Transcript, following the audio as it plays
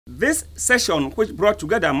This session, which brought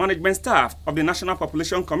together management staff of the National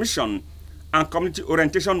Population Commission and Community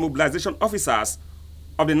Orientation Mobilization Officers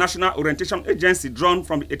of the National Orientation Agency drawn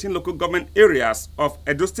from the 18 local government areas of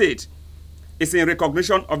Edo State, is in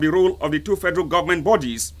recognition of the role of the two federal government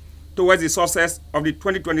bodies towards the success of the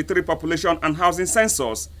 2023 Population and Housing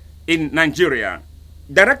Census in Nigeria.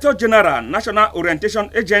 Director General, National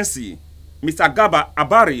Orientation Agency, Mr. Gaba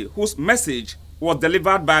Abari, whose message was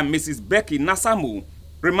delivered by Mrs. Becky Nasamu,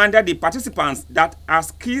 reminded the participants that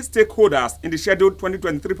as key stakeholders in the scheduled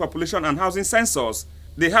 2023 Population and Housing Census,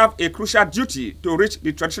 they have a crucial duty to reach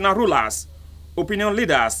the traditional rulers, opinion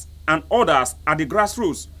leaders, and others at the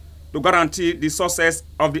grassroots to guarantee the success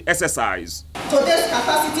of the exercise. Today's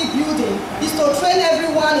capacity building is to train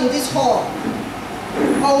everyone in this hall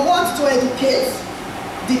on what to educate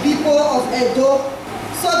the people of Edo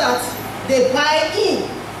so that they buy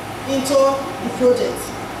into the project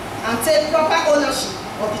and take proper ownership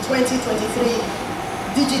of the 2023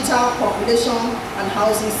 Digital Population and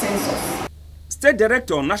Housing Census. State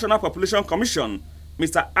Director, National Population Commission,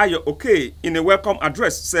 Mr. Ayo Oke, in a welcome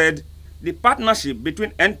address said the partnership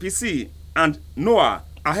between NPC and NOAA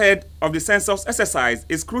ahead of the census exercise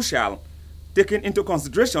is crucial, taking into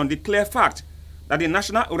consideration the clear fact that the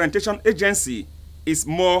National Orientation Agency is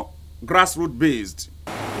more grassroots based.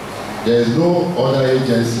 There is no other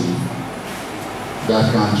agency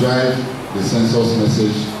that can drive the census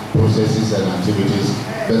message, processes and activities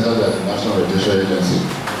better than the National Orientation Agency.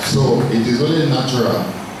 So it is only natural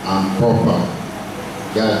and proper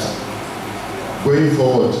that going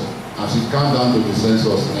forward, as we come down to the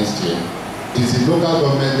census next year, it is the local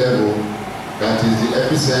government level that is the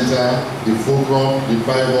epicenter, the fulcrum, the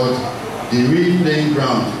pivot, the real playing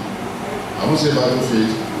ground. I won't say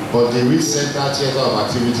battlefield, but the real center theater of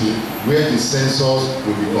activity where the census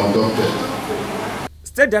will be conducted.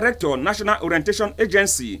 State Director, National Orientation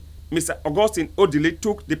Agency, Mr. Augustine Odili,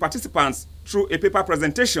 took the participants through a paper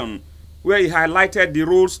presentation where he highlighted the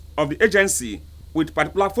roles of the agency with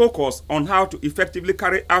particular focus on how to effectively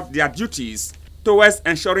carry out their duties towards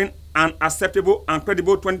ensuring an acceptable and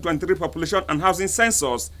credible 2023 Population and Housing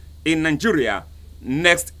Census in Nigeria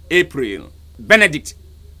next April. Benedict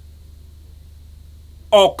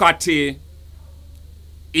Okate,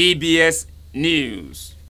 EBS News.